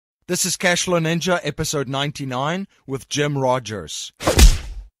This is Cashflow Ninja, episode 99, with Jim Rogers.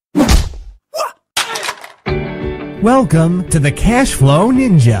 Welcome to the Cashflow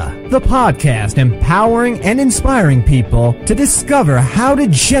Ninja, the podcast empowering and inspiring people to discover how to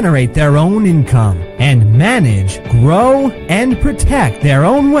generate their own income and manage, grow, and protect their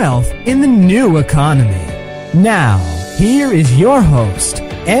own wealth in the new economy. Now, here is your host,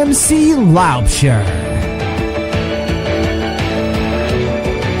 MC Laubscher.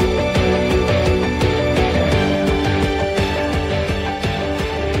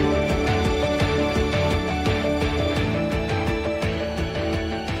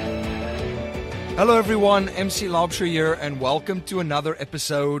 Hello everyone, MC Laubscher here, and welcome to another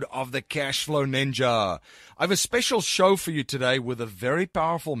episode of the Cashflow Ninja. I have a special show for you today with a very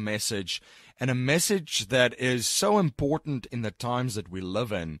powerful message, and a message that is so important in the times that we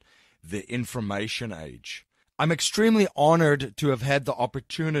live in, the information age. I'm extremely honored to have had the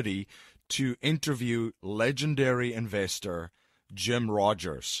opportunity to interview legendary investor Jim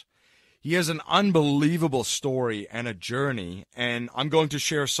Rogers. He has an unbelievable story and a journey, and I'm going to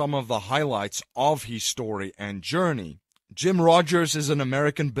share some of the highlights of his story and journey. Jim Rogers is an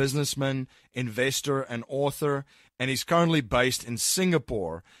American businessman, investor, and author, and he's currently based in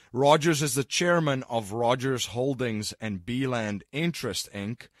Singapore. Rogers is the chairman of Rogers Holdings and Beeland Interest,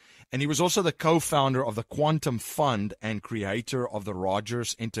 Inc., and he was also the co-founder of the Quantum Fund and creator of the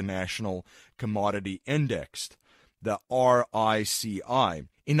Rogers International Commodity Index, the RICI.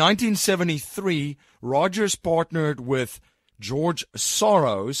 In 1973, Rogers partnered with George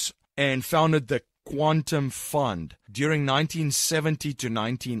Soros and founded the Quantum Fund. During 1970 to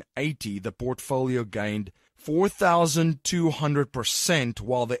 1980, the portfolio gained 4,200%,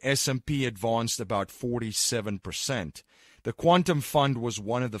 while the S&P advanced about 47%. The Quantum Fund was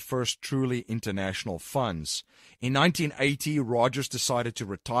one of the first truly international funds. In 1980, Rogers decided to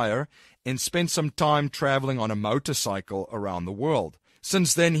retire and spent some time traveling on a motorcycle around the world.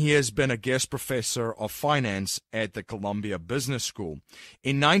 Since then, he has been a guest professor of finance at the Columbia Business School.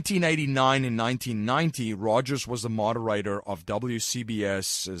 In 1989 and 1990, Rogers was the moderator of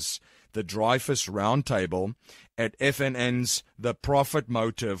WCBS's The Dreyfus Roundtable at FNN's The Profit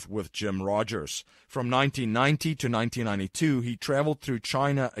Motive with Jim Rogers. From 1990 to 1992, he traveled through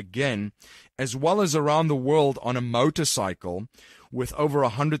China again, as well as around the world on a motorcycle with over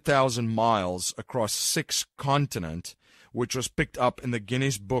 100,000 miles across 6 continents, which was picked up in the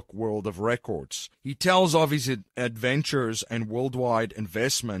Guinness Book World of Records. He tells of his adventures and worldwide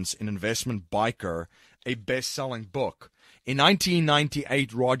investments in Investment Biker, a best-selling book. In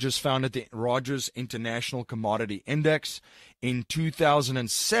 1998, Rogers founded the Rogers International Commodity Index. In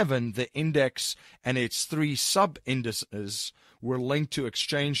 2007, the index and its 3 sub-indices were linked to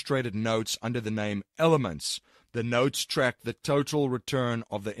exchange-traded notes under the name Elements. The notes track the total return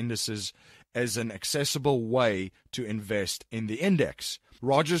of the indices as an accessible way to invest in the index.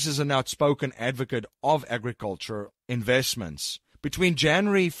 Rogers is an outspoken advocate of agriculture investments. Between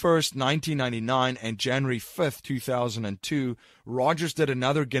January 1st, 1999 and January 5th, 2002, Rogers did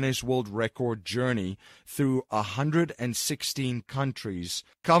another Guinness World Record journey through 116 countries,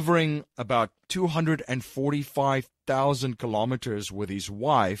 covering about 245,000 kilometers with his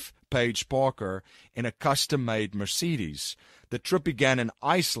wife, Paige Parker, in a custom-made Mercedes. The trip began in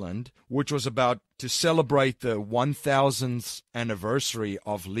Iceland, which was about to celebrate the 1,000th anniversary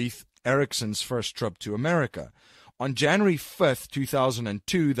of Leif Erikson's first trip to America. On January 5th,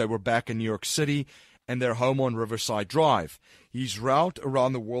 2002, they were back in New York City and their home on Riverside Drive. His route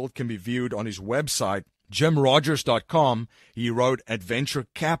around the world can be viewed on his website, jimrogers.com. He wrote Adventure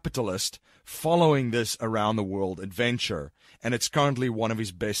Capitalist following this around-the-world adventure, and it's currently one of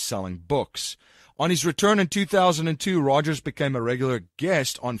his best-selling books. On his return in 2002, Rogers became a regular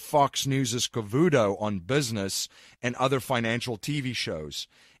guest on Fox News' Cavuto on business and other financial TV shows.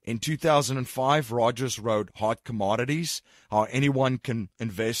 In 2005, Rogers wrote Hot Commodities, How Anyone Can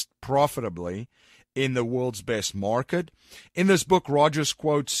Invest Profitably in the World's Best Market. In this book, Rogers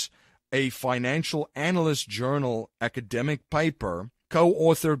quotes a Financial Analyst Journal academic paper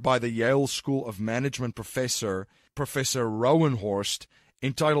co-authored by the Yale School of Management Professor Rowenhorst,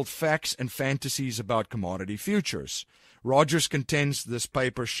 entitled Facts and Fantasies About Commodity Futures. Rogers contends this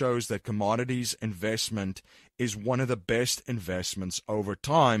paper shows that commodities investment is one of the best investments over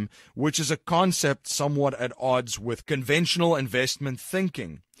time, which is a concept somewhat at odds with conventional investment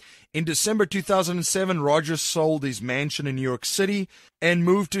thinking. In December 2007, Rogers sold his mansion in New York City and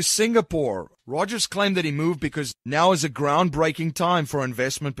moved to Singapore. Rogers claimed that he moved because now is a groundbreaking time for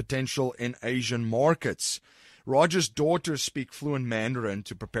investment potential in Asian markets. Rogers' daughters speak fluent Mandarin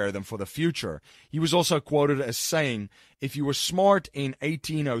to prepare them for the future. He was also quoted as saying, if you were smart in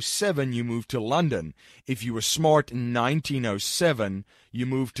 1807, you moved to London. If you were smart in 1907, you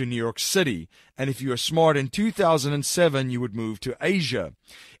moved to New York City. And if you were smart in 2007, you would move to Asia.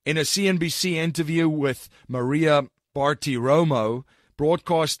 In a CNBC interview with Maria Bartiromo,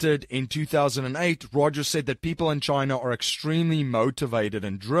 broadcasted in 2008, Rogers said that people in China are extremely motivated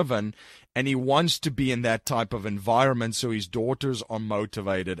and driven, and he wants to be in that type of environment, so his daughters are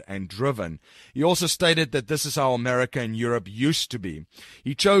motivated and driven. He also stated that this is how America and Europe used to be.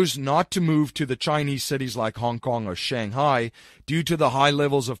 He chose not to move to the Chinese cities like Hong Kong or Shanghai due to the high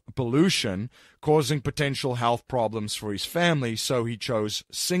levels of pollution, causing potential health problems for his family, so he chose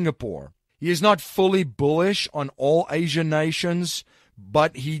Singapore. He is not fully bullish on all Asian nations,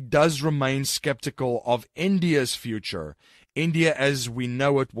 but he does remain skeptical of India's future. India, as we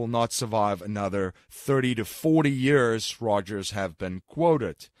know it, will not survive another 30 to 40 years, Rogers have been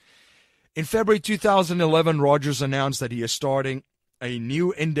quoted. In February 2011, Rogers announced that he is starting a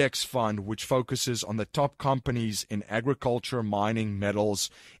new index fund which focuses on the top companies in agriculture, mining, metals,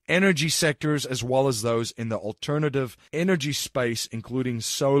 energy sectors, as well as those in the alternative energy space, including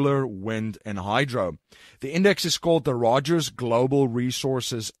solar, wind, and hydro. The index is called the Rogers Global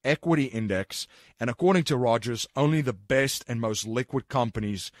Resources Equity Index, and according to Rogers, only the best and most liquid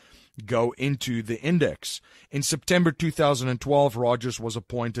companies go into the index. In September 2012, Rogers was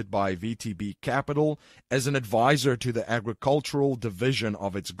appointed by VTB Capital as an advisor to the agricultural division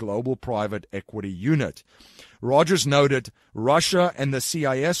of its global private equity unit. Rogers noted Russia and the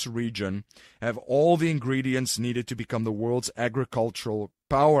CIS region have all the ingredients needed to become the world's agricultural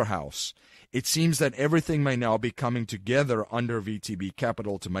powerhouse. It seems that everything may now be coming together under VTB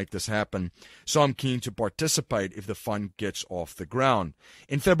Capital to make this happen, so I'm keen to participate if the fund gets off the ground.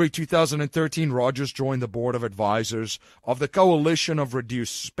 In February 2013, Rogers joined the board of advisors of the Coalition of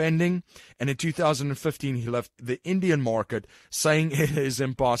Reduced Spending, and in 2015 he left the Indian market, saying it is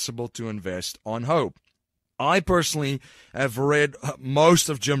impossible to invest on hope. I personally have read most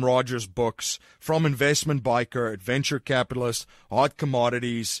of Jim Rogers' books, from Investment Biker, Adventure Capitalist, Hot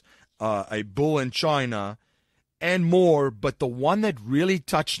Commodities, A Bull in China, and more, but the one that really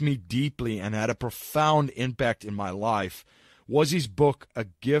touched me deeply and had a profound impact in my life was his book, A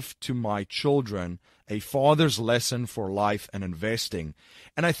Gift to My Children, A Father's Lesson for Life and Investing.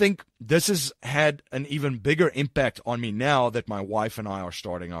 And I think this has had an even bigger impact on me now that my wife and I are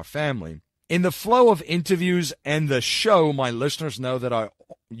starting our family. In the flow of interviews and the show, my listeners know that I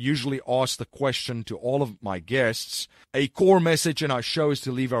usually ask the question to all of my guests. A core message in our show is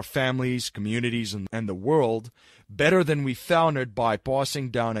to leave our families, communities, and the world better than we found it by passing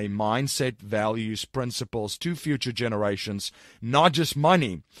down a mindset, values, principles to future generations, not just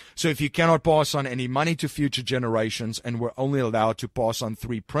money. So if you cannot pass on any money to future generations and we're only allowed to pass on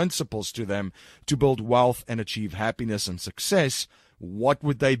 3 principles to them to build wealth and achieve happiness and success, what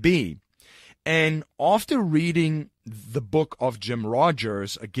would they be? And after reading the book of Jim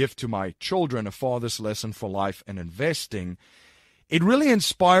Rogers, A Gift to My Children, A Father's Lesson for Life and Investing, it really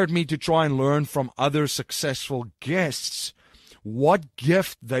inspired me to try and learn from other successful guests what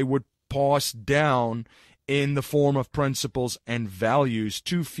gift they would pass down in the form of principles and values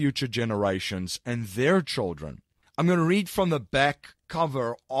to future generations and their children. I'm going to read from the back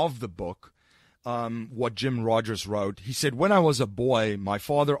cover of the book what Jim Rogers wrote. He said, "When I was a boy, my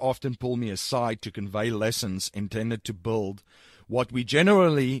father often pulled me aside to convey lessons intended to build what we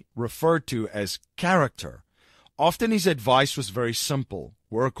generally refer to as character. Often his advice was very simple.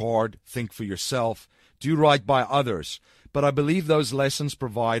 Work hard, think for yourself, do right by others. But I believe those lessons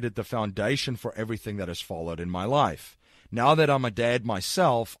provided the foundation for everything that has followed in my life. Now that I'm a dad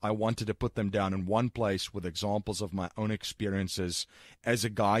myself, I wanted to put them down in one place with examples of my own experiences as a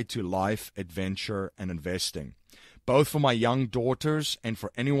guide to life, adventure, and investing, both for my young daughters and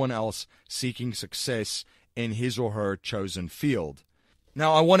for anyone else seeking success in his or her chosen field."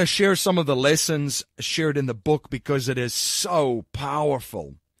 Now, I want to share some of the lessons shared in the book because it is so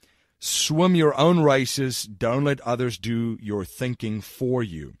powerful. Swim your own races. Don't let others do your thinking for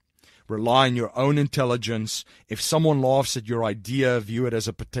you. Rely on your own intelligence. If someone laughs at your idea, view it as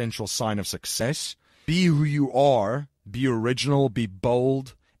a potential sign of success. Be who you are. Be original, be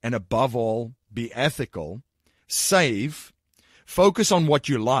bold, and above all, be ethical. Save. Focus on what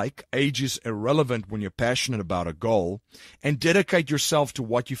you like. Age is irrelevant when you're passionate about a goal. And dedicate yourself to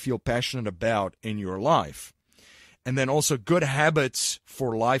what you feel passionate about in your life. And then also good habits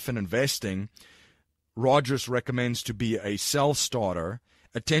for life and investing. Rogers recommends to be a self-starter.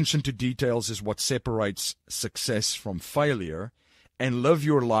 Attention to details is what separates success from failure, and live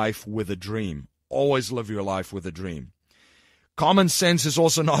your life with a dream. always live your life with a dream. Common sense is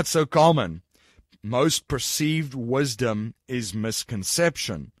also not so common. Most perceived wisdom is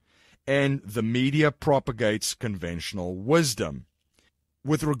misconception, and the media propagates conventional wisdom.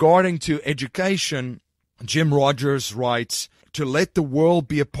 With regarding to education, Jim Rogers writes, to let the world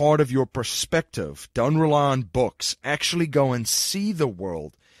be a part of your perspective. Don't rely on books. Actually go and see the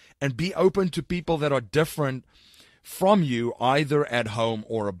world and be open to people that are different from you, either at home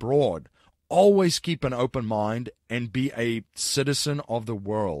or abroad. Always keep an open mind and be a citizen of the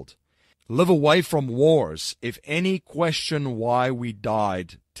world. Live away from wars. If any question why we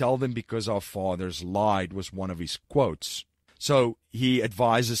died, tell them because our fathers lied, was one of his quotes. So he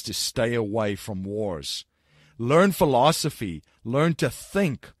advises to stay away from wars. Learn philosophy. Learn to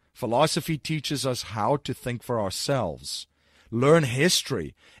think. Philosophy teaches us how to think for ourselves. Learn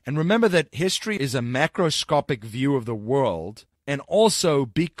history. And remember that history is a macroscopic view of the world. And also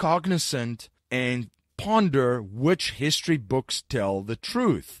be cognizant and ponder which history books tell the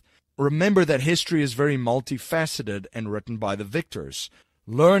truth. Remember that history is very multifaceted and written by the victors.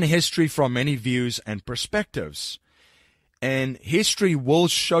 Learn history from many views and perspectives. And history will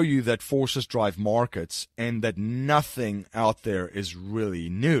show you that forces drive markets and that nothing out there is really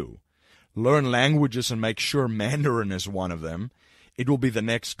new. Learn languages and make sure Mandarin is one of them. It will be the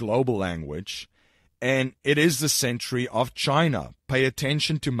next global language. And it is the century of China. Pay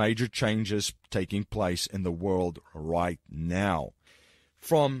attention to major changes taking place in the world right now.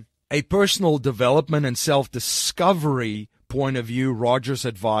 From a personal development and self-discovery point of view, Rogers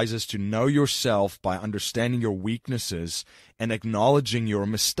advises to know yourself by understanding your weaknesses and acknowledging your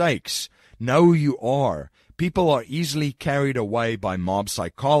mistakes. Know who you are. People are easily carried away by mob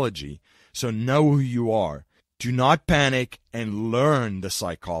psychology, so know who you are. Do not panic and learn the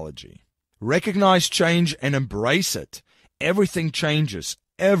psychology. Recognize change and embrace it. Everything changes.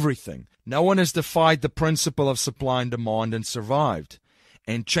 Everything. No one has defied the principle of supply and demand and survived.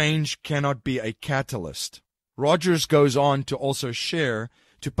 And change cannot be a catalyst. Rogers goes on to also share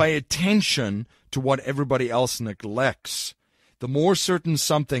to pay attention to what everybody else neglects. The more certain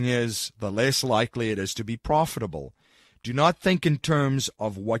something is, the less likely it is to be profitable. Do not think in terms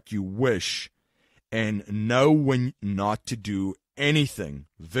of what you wish, and know when not to do anything.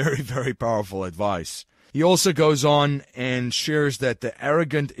 Very, very powerful advice. He also goes on and shares that the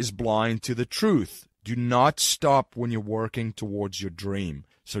arrogant is blind to the truth. Do not stop when you're working towards your dream.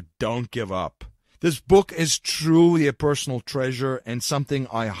 So don't give up. This book is truly a personal treasure and something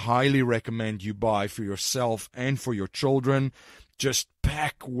I highly recommend you buy for yourself and for your children. Just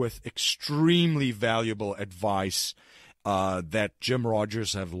packed with extremely valuable advice that Jim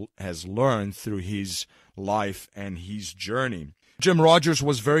Rogers has learned through his life and his journey. Jim Rogers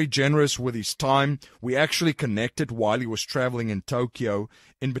was very generous with his time. We actually connected while he was traveling in Tokyo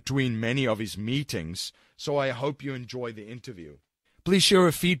in between many of his meetings, so I hope you enjoy the interview. Please share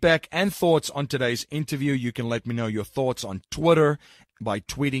your feedback and thoughts on today's interview. You can let me know your thoughts on Twitter by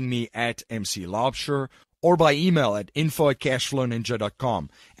tweeting me at MC Laubscher or by email at info@cashflowninja.com.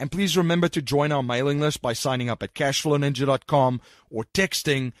 And please remember to join our mailing list by signing up at cashflowninja.com or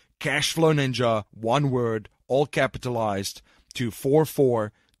texting Cashflow Ninja, one word, all capitalized, to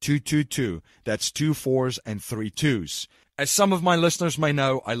 44222. That's 2 4s and 3 2s. As some of my listeners may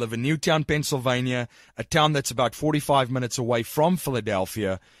know, I live in Newtown, Pennsylvania, a town that's about 45 minutes away from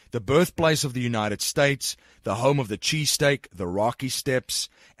Philadelphia, the birthplace of the United States, the home of the cheesesteak, the Rocky Steps,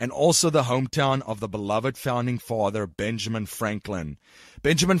 and also the hometown of the beloved founding father, Benjamin Franklin.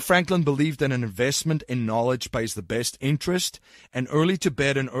 Benjamin Franklin believed that an investment in knowledge pays the best interest, and early to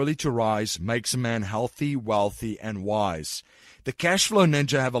bed and early to rise makes a man healthy, wealthy, and wise. The Cashflow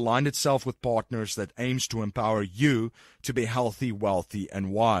Ninja have aligned itself with partners that aims to empower you to be healthy, wealthy,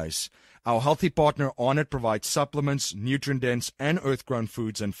 and wise. Our healthy partner Onnit provides supplements, nutrient-dense, and earth-grown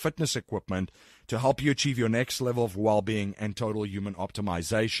foods and fitness equipment to help you achieve your next level of well-being and total human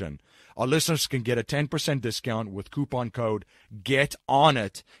optimization. Our listeners can get a 10% discount with coupon code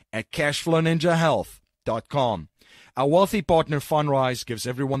GETONIT at cashflowninjahealth.com. Our wealthy partner Fundrise gives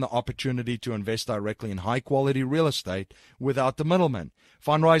everyone the opportunity to invest directly in high-quality real estate without the middleman.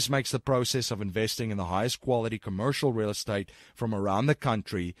 Fundrise makes the process of investing in the highest quality commercial real estate from around the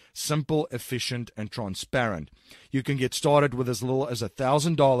country simple, efficient, and transparent. You can get started with as little as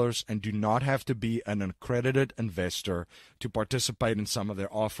 $1,000 and do not have to be an accredited investor to participate in some of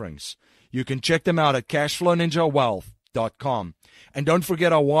their offerings. You can check them out at cashflowninjawealth.com. And don't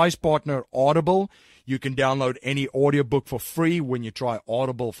forget our wise partner Audible. You can download any audiobook for free when you try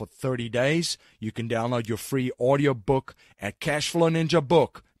Audible for 30 days. You can download your free audiobook at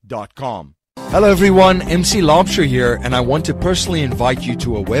cashflowninjabook.com. Hello everyone, MC Laubscher here, and I want to personally invite you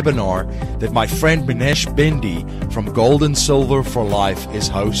to a webinar that my friend Minesh Bindi from Gold and Silver for Life is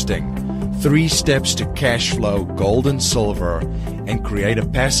hosting. 3 steps to cash flow gold and silver and create a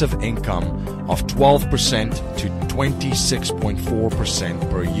passive income of 12% to 26.4%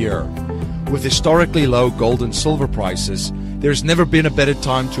 per year. With historically low gold and silver prices, there's never been a better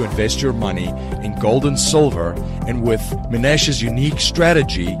time to invest your money in gold and silver, and with Minesh's unique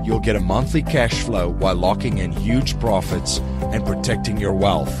strategy, you'll get a monthly cash flow while locking in huge profits and protecting your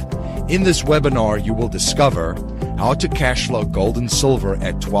wealth. In this webinar, you will discover how to cash flow gold and silver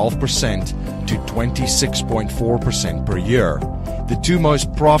at 12% to 26.4% per year, the 2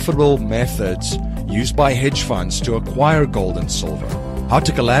 most profitable methods used by hedge funds to acquire gold and silver, how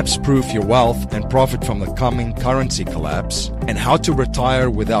to collapse-proof your wealth and profit from the coming currency collapse, and how to retire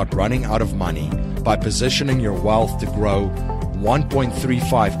without running out of money by positioning your wealth to grow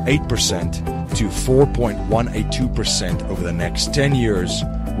 1.358% to 4.182% over the next 10 years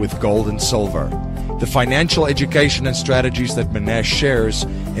with gold and silver. The financial education and strategies that Minesh shares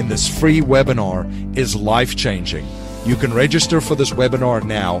in this free webinar is life-changing. You can register for this webinar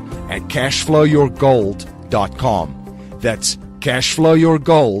now at cashflowyourgold.com. That's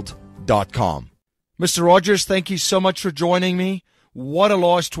cashflowyourgold.com. Mr. Rogers, thank you so much for joining me. What a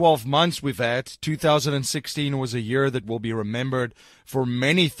last 12 months we've had. 2016 was a year that will be remembered for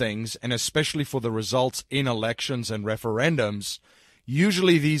many things, and especially for the results in elections and referendums.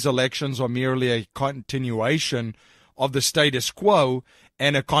 Usually these elections are merely a continuation of the status quo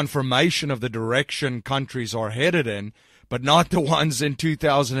and a confirmation of the direction countries are headed in, but not the ones in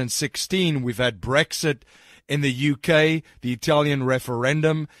 2016. We've had Brexit in the UK, the Italian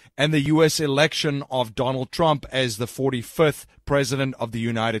referendum, and the US election of Donald Trump as the 45th President of the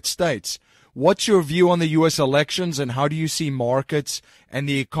United States. What's your view on the US elections, and how do you see markets and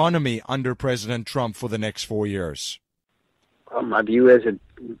the economy under President Trump for the next 4 years? My view is that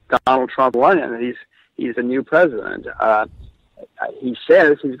Donald Trump won, and he's a new president. He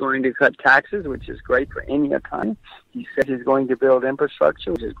says he's going to cut taxes, which is great for any economy. He says he's going to build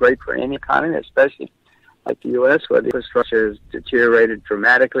infrastructure, which is great for any economy, especially like the U.S., where the infrastructure has deteriorated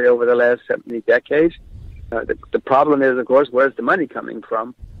dramatically over the last 70 decades. The problem is, of course, where's the money coming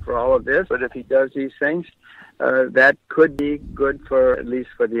from for all of this? But if he does these things, that could be good for, at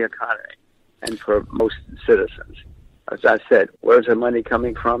least for the economy and for most citizens. As I said, where's the money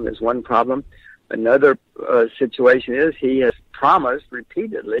coming from is one problem. Another situation is he has promised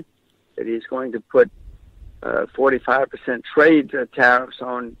repeatedly that he's going to put 45% trade tariffs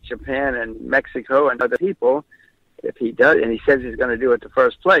on Japan and Mexico and other people. If he does, and he says he's going to do it the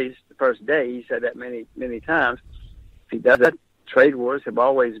first day, he said that many times. If he does that, trade wars have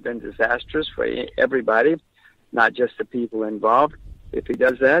always been disastrous for everybody, not just the people involved. If he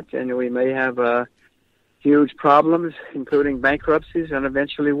does that, then we may have huge problems, including bankruptcies and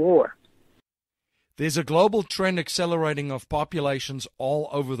eventually war. There's a global trend accelerating of populations all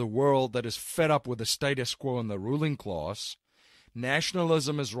over the world that is fed up with the status quo and the ruling class.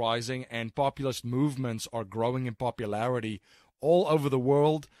 Nationalism is rising, and populist movements are growing in popularity all over the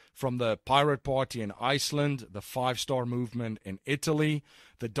world, from the Pirate Party in Iceland, the Five Star Movement in Italy,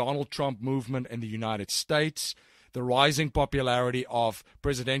 the Donald Trump movement in the United States, the rising popularity of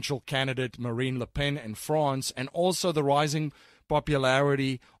presidential candidate Marine Le Pen in France, and also the rising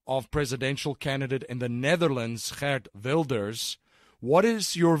popularity of presidential candidate in the Netherlands, Geert Wilders. What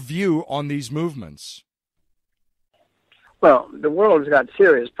is your view on these movements? Well, the world has got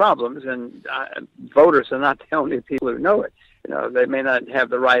serious problems, and voters are not the only people who know it. You know, they may not have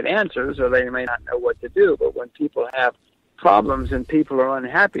the right answers, or they may not know what to do, but when people have problems and people are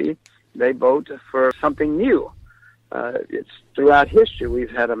unhappy, they vote for something new. It's throughout history. We've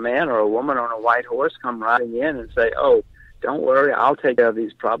had a man or a woman on a white horse come riding in and say, "Oh, don't worry, I'll take care of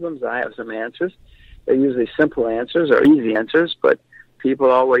these problems. I have some answers." They're usually simple answers or easy answers, but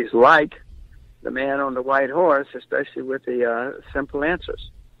people always like the man on the white horse, especially with the simple answers.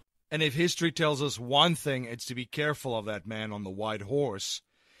 And if history tells us one thing, it's to be careful of that man on the white horse.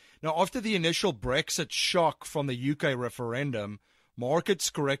 Now, after the initial Brexit shock from the UK referendum, markets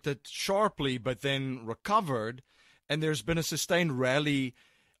corrected sharply but then recovered, and there's been a sustained rally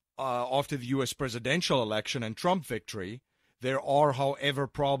after the US presidential election and Trump victory. There are, however,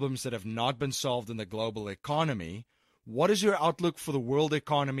 problems that have not been solved in the global economy. What is your outlook for the world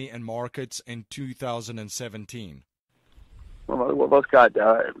economy and markets in 2017? Well, we've both got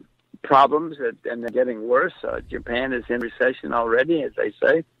problems, and they're getting worse. Japan is in recession already, as they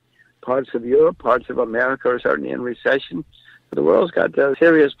say. Parts of Europe, parts of America are certainly in recession. The world's got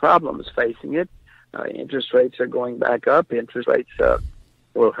serious problems facing it. Interest rates are going back up. Interest rates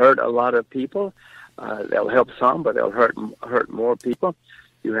will hurt a lot of people. They'll help some, but they'll hurt more people.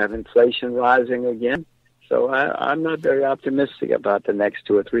 You have inflation rising again. So I'm not very optimistic about the next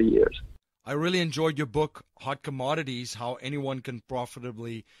 2 or 3 years. I really enjoyed your book, Hot Commodities, How Anyone Can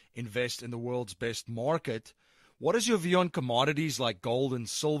Profitably Invest in the World's Best Market. What is your view on commodities like gold and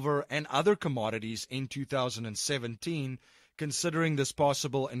silver and other commodities in 2017, considering this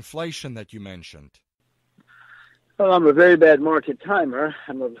possible inflation that you mentioned? Well, I'm a very bad market timer.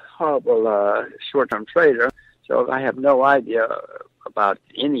 I'm a horrible short-term trader, so I have no idea about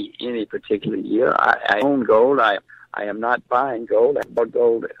any particular year. I own gold. I am not buying gold. I've bought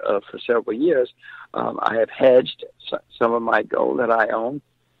gold for several years. I have hedged some of my gold that I own.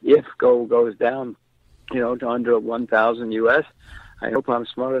 If gold goes down, to under 1,000 US, I hope I'm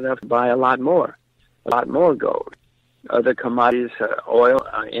smart enough to buy a lot more gold. Other commodities, oil,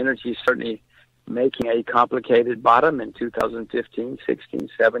 energy, certainly making a complicated bottom in 2015, 16,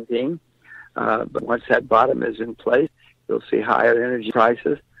 17. But once that bottom is in place, you'll see higher energy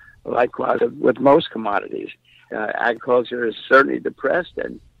prices. Likewise with most commodities. Agriculture is certainly depressed,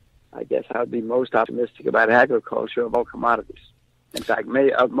 and I guess I would be most optimistic about agriculture of all commodities. In fact,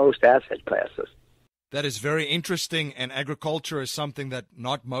 of most asset classes. That is very interesting, and agriculture is something that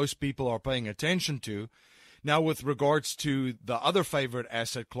not most people are paying attention to. Now, with regards to the other favorite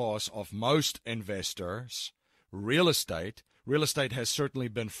asset class of most investors, real estate has certainly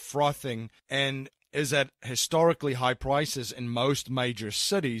been frothing and is at historically high prices in most major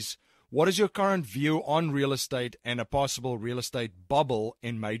cities. What is your current view on real estate and a possible real estate bubble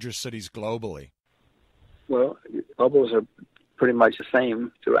in major cities globally? Well, bubbles are pretty much the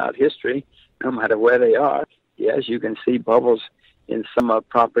same throughout history, no matter where they are. Yes, you can see bubbles in some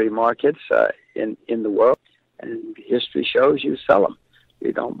property markets in the world, and history shows you sell them.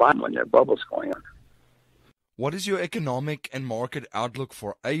 You don't buy them when there are bubbles going on. What is your economic and market outlook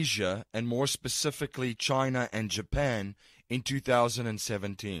for Asia, and more specifically China and Japan, in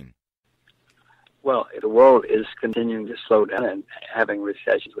 2017? Well, if the world is continuing to slow down and having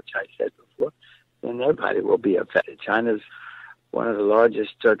recessions, which I said before, then everybody will be affected. China's one of the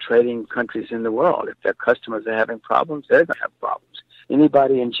largest trading countries in the world. If their customers are having problems, they're going to have problems.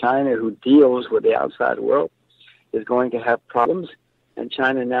 Anybody in China who deals with the outside world is going to have problems, and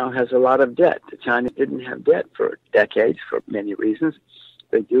China now has a lot of debt. China didn't have debt for decades for many reasons.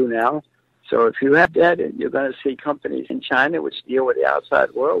 They do now. So if you have debt, and you're going to see companies in China which deal with the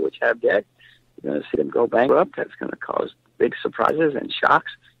outside world, which have debt, you're going to see them go bankrupt. That's going to cause big surprises and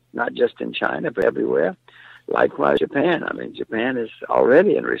shocks, not just in China, but everywhere. Likewise, Japan. Japan is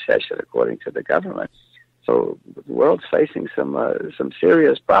already in recession, according to the government. So the world's facing some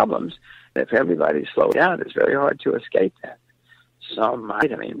serious problems. If everybody slows down, it's very hard to escape that. Some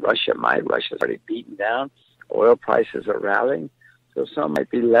might. Russia might. Russia's already beaten down. Oil prices are rallying. So some might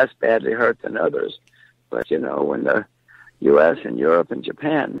be less badly hurt than others. But, when the U.S. and Europe and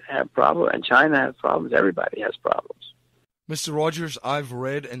Japan have problems, and China has problems, everybody has problems. Mr. Rogers, I've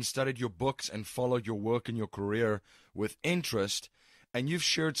read and studied your books and followed your work and your career with interest, and you've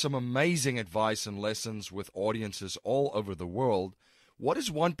shared some amazing advice and lessons with audiences all over the world. What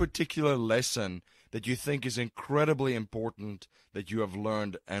is one particular lesson that you think is incredibly important that you have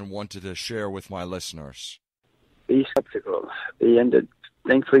learned and wanted to share with my listeners? Be skeptical.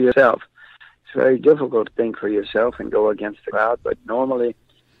 Think for yourself. It's very difficult to think for yourself and go against the crowd, but normally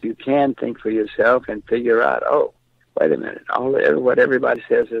you can think for yourself and figure out, wait a minute, what everybody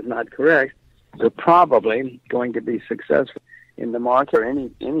says is not correct. You're probably going to be successful in the market or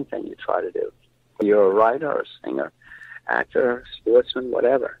anything you try to do. You're a writer or a singer, actor, sportsman,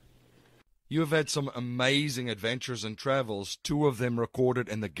 whatever. You have had some amazing adventures and travels, 2 of them recorded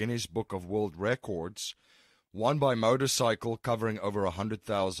in the Guinness Book of World Records, one by motorcycle covering over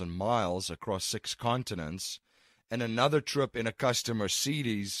 100,000 miles across 6 continents, and another trip in a custom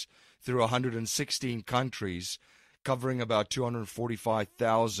Mercedes through 116 countries, covering about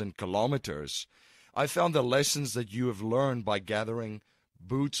 245,000 kilometers. I found the lessons that you have learned by gathering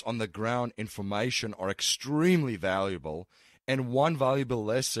boots-on-the-ground information are extremely valuable, and one valuable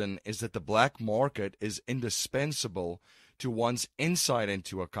lesson is that the black market is indispensable to one's insight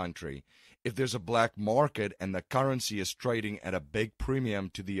into a country. If there's a black market and the currency is trading at a big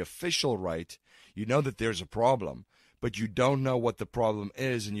premium to the official rate, you know that there's a problem. But you don't know what the problem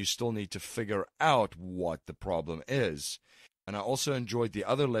is, and you still need to figure out what the problem is. And I also enjoyed the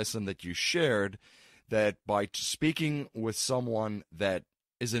other lesson that you shared, that by speaking with someone that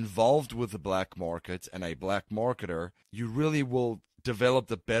is involved with the black market and a black marketer, you really will develop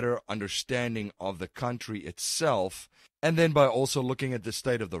the better understanding of the country itself. And then by also looking at the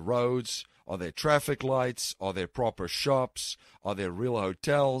state of the roads, Are there traffic lights? Are there proper shops? Are there real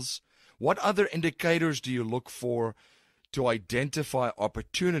hotels? What other indicators do you look for to identify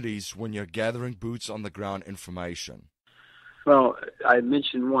opportunities when you're gathering boots on the ground information? Well, I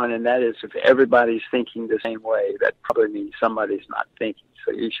mentioned one, and that is if everybody's thinking the same way, that probably means somebody's not thinking.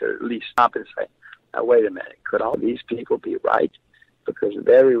 So you should at least stop and say, now, wait a minute, could all these people be right? Because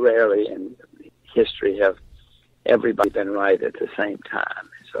very rarely in history have everybody been right at the same time.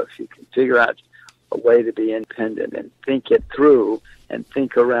 So if you can figure out a way to be independent and think it through and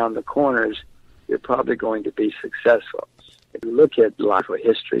think around the corners, you're probably going to be successful. If you look at life or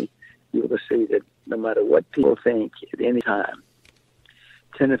history, you will see that no matter what people think at any time,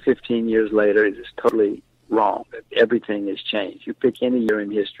 10 or 15 years later, it is totally wrong. Everything has changed. You pick any year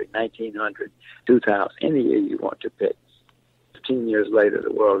in history, 1900, 2000, any year you want to pick. 15 years later,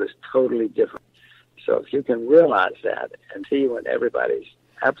 the world is totally different. So if you can realize that and see when everybody's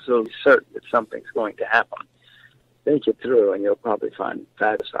absolutely certain that something's going to happen, think it through and you'll probably find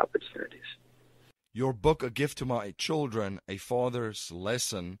fabulous opportunities. Your book, A Gift to My Children, A Father's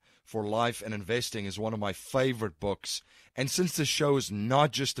Lesson for Life and Investing, is one of my favorite books. And since the show is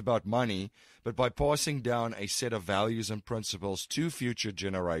not just about money, but by passing down a set of values and principles to future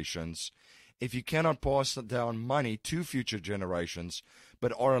generations, if you cannot pass down money to future generations,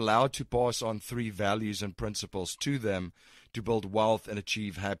 but are allowed to pass on 3 values and principles to them to build wealth and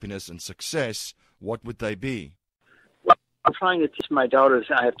achieve happiness and success, what would they be? I'm trying to teach my daughters.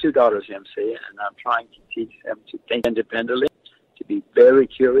 I have 2 daughters, MC, and I'm trying to teach them to think independently, to be very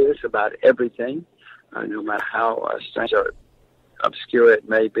curious about everything, no matter how strange or obscure it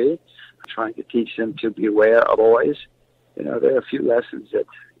may be. I'm trying to teach them to beware of boys. You know, there are a few lessons that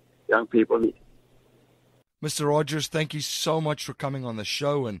young people need. Mr. Rogers, thank you so much for coming on the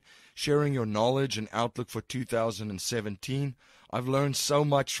show and sharing your knowledge and outlook for 2017. I've learned so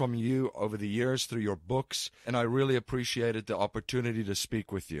much from you over the years through your books, and I really appreciated the opportunity to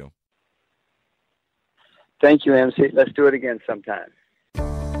speak with you. Thank you, MC. Let's do it again sometime.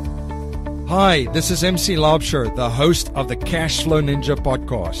 Hi, this is MC Laubscher, the host of the Cashflow Ninja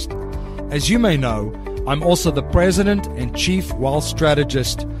podcast. As you may know, I'm also the president and chief wealth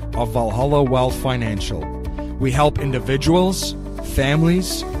strategist of Valhalla Wealth Financial. We help individuals,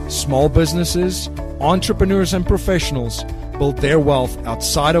 families, small businesses, entrepreneurs, and professionals build their wealth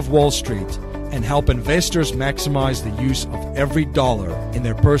outside of Wall Street and help investors maximize the use of every dollar in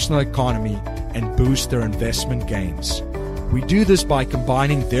their personal economy and boost their investment gains. We do this by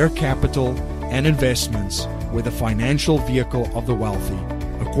combining their capital and investments with the financial vehicle of the wealthy,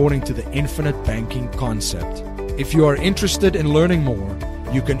 according to the infinite banking concept. If you are interested in learning more,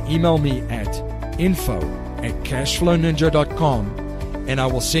 you can email me at info@cashflowninja.com and I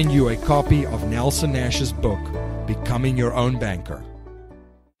will send you a copy of Nelson Nash's book, Becoming Your Own Banker.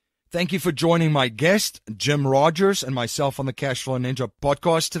 Thank you for joining my guest, Jim Rogers, and myself on the Cashflow Ninja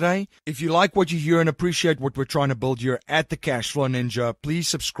podcast today. If you like what you hear and appreciate what we're trying to build here at the Cashflow Ninja, please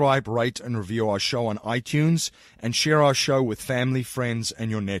subscribe, rate, and review our show on iTunes and share our show with family, friends,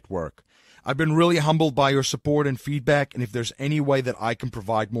 and your network. I've been really humbled by your support and feedback, and if there's any way that I can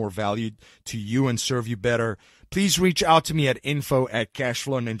provide more value to you and serve you better, please reach out to me at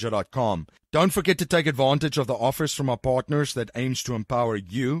info@cashflowninja.com. Don't forget to take advantage of the offers from our partners that aims to empower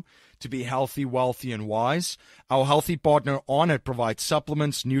you to be healthy, wealthy, and wise. Our healthy partner Onnit provides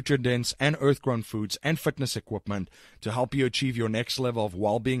supplements, nutrient-dense, and earth-grown foods and fitness equipment to help you achieve your next level of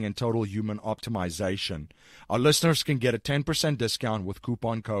well-being and total human optimization. Our listeners can get a 10% discount with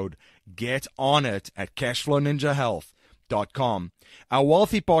coupon code GETONIT at cashflowninjahealth.com. Our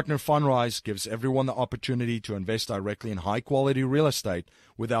wealthy partner Fundrise gives everyone the opportunity to invest directly in high-quality real estate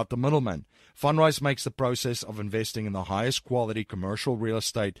without the middleman. Fundrise makes the process of investing in the highest quality commercial real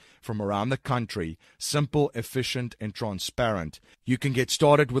estate from around the country simple, efficient, and transparent. You can get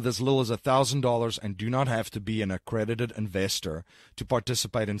started with as little as $1,000 and do not have to be an accredited investor to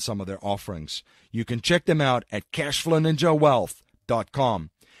participate in some of their offerings. You can check them out at cashflowninjawealth.com.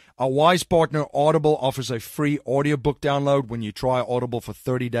 Our wise partner Audible offers a free audiobook download. When you try Audible for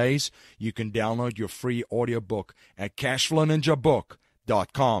 30 days, you can download your free audiobook at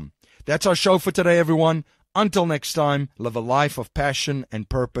cashflowninjabook.com. That's our show for today, everyone. Until next time, live a life of passion and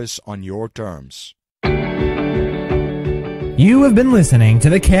purpose on your terms. You have been listening to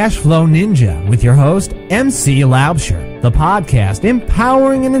the Cashflow Ninja with your host, MC Laubscher, the podcast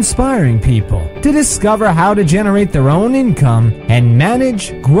empowering and inspiring people to discover how to generate their own income and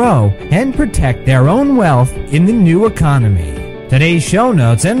manage, grow, and protect their own wealth in the new economy. Today's show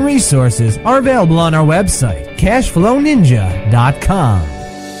notes and resources are available on our website, cashflowninja.com.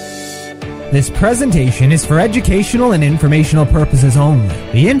 This presentation is for educational and informational purposes only.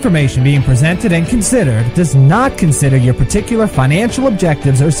 The information being presented and considered does not consider your particular financial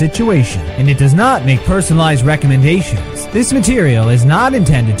objectives or situation, and it does not make personalized recommendations. This material is not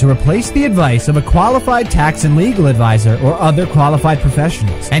intended to replace the advice of a qualified tax and legal advisor or other qualified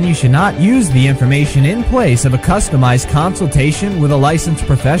professionals, and you should not use the information in place of a customized consultation with a licensed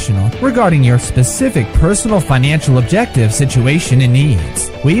professional regarding your specific personal financial objective, situation, and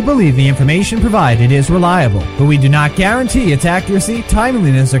needs. We believe the information provided is reliable, but we do not guarantee its accuracy,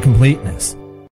 timeliness, or completeness.